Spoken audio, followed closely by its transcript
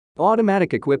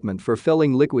Automatic equipment for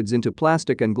filling liquids into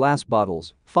plastic and glass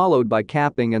bottles, followed by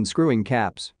capping and screwing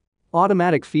caps.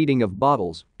 Automatic feeding of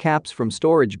bottles, caps from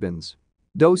storage bins.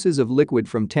 Doses of liquid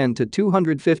from 10 to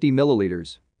 250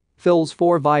 milliliters. Fills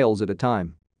 4 vials at a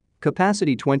time.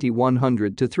 Capacity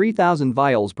 2100 to 3000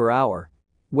 vials per hour.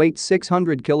 Weight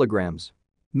 600 kilograms.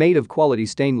 Made of quality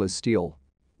stainless steel.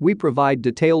 We provide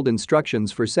detailed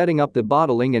instructions for setting up the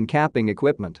bottling and capping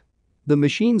equipment. The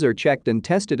machines are checked and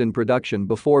tested in production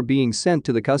before being sent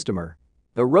to the customer.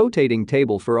 A rotating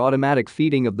table for automatic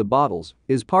feeding of the bottles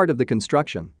is part of the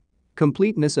construction.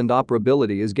 Completeness and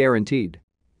operability is guaranteed.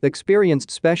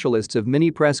 Experienced specialists of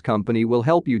Minipress company will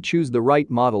help you choose the right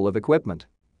model of equipment.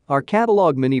 Our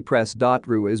catalog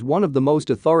Minipress.ru is one of the most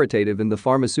authoritative in the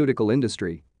pharmaceutical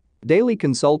industry. Daily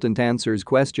consultant answers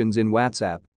questions in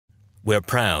WhatsApp. We're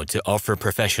proud to offer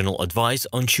professional advice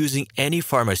on choosing any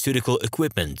pharmaceutical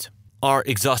equipment. Our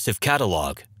exhaustive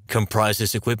catalog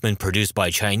comprises equipment produced by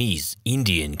Chinese,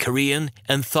 Indian, Korean,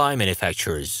 and Thai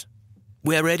manufacturers.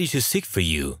 We are ready to seek for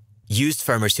you used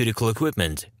pharmaceutical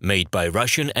equipment made by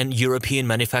Russian and European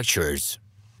manufacturers.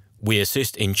 We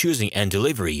assist in choosing and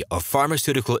delivery of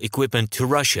pharmaceutical equipment to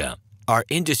Russia. Our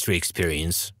industry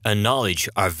experience and knowledge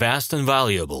are vast and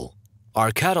valuable.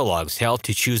 Our catalogs help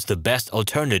to choose the best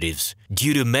alternatives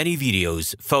due to many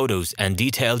videos, photos, and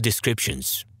detailed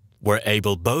descriptions. We're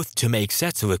able both to make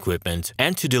sets of equipment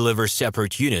and to deliver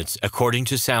separate units according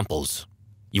to samples.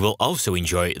 You will also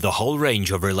enjoy the whole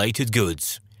range of related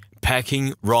goods,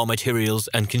 packing, raw materials,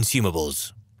 and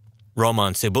consumables.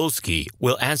 RomanTsibulsky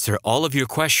will answer all of your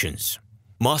questions.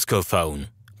 Moscow phone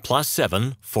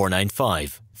 +7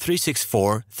 495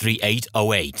 364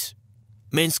 3808.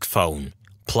 Minsk phone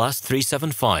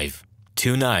 +375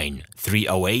 29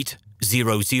 308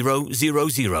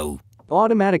 0000.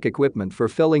 Automatic equipment for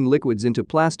filling liquids into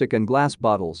plastic and glass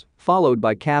bottles, followed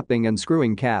by capping and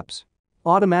screwing caps.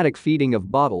 Automatic feeding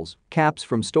of bottles, caps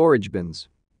from storage bins.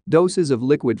 Doses of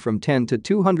liquid from 10 to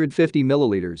 250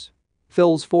 milliliters.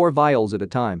 Fills 4 vials at a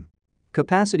time.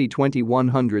 Capacity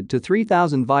 2100 to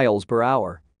 3000 vials per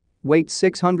hour. Weight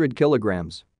 600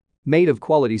 kilograms. Made of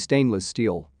quality stainless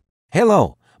steel.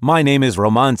 Hello, my name is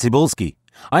RomanTsibulsky.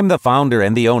 I'm the founder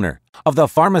and the owner of the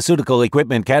pharmaceutical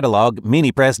equipment catalog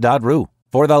Minipress.ru.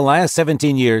 For the last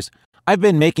 17 years, I've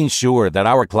been making sure that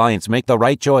our clients make the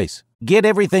right choice, get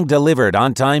everything delivered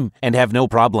on time, and have no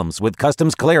problems with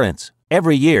customs clearance.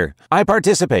 Every year, I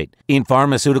participate in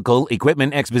pharmaceutical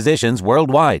equipment expositions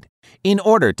worldwide in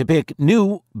order to pick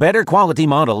new, better quality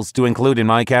models to include in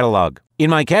my catalog. In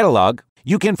my catalog,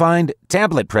 you can find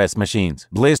tablet press machines,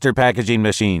 blister packaging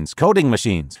machines, coating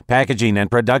machines, packaging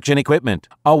and production equipment,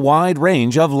 a wide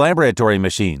range of laboratory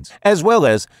machines, as well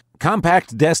as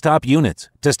compact desktop units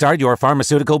to start your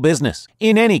pharmaceutical business.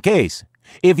 In any case,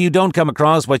 if you don't come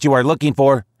across what you are looking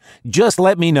for, just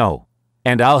let me know,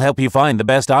 and I'll help you find the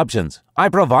best options. I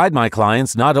provide my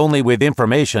clients not only with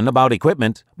information about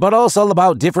equipment, but also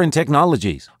about different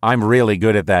technologies. I'm really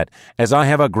good at that, as I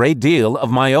have a great deal of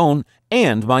my own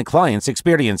and my clients'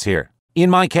 experience here. In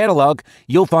my catalog,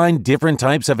 you'll find different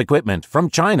types of equipment from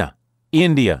China,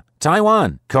 India,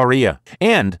 Taiwan, Korea,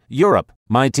 and Europe.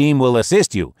 My team will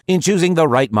assist you in choosing the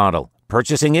right model,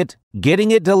 purchasing it,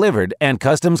 getting it delivered, and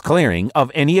customs clearing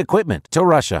of any equipment to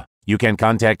Russia. You can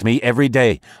contact me every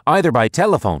day, either by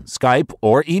telephone, Skype,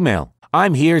 or email.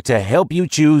 I'm here to help you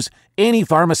choose any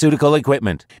pharmaceutical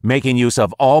equipment, making use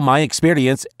of all my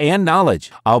experience and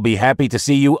knowledge. I'll be happy to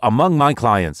see you among my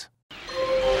clients.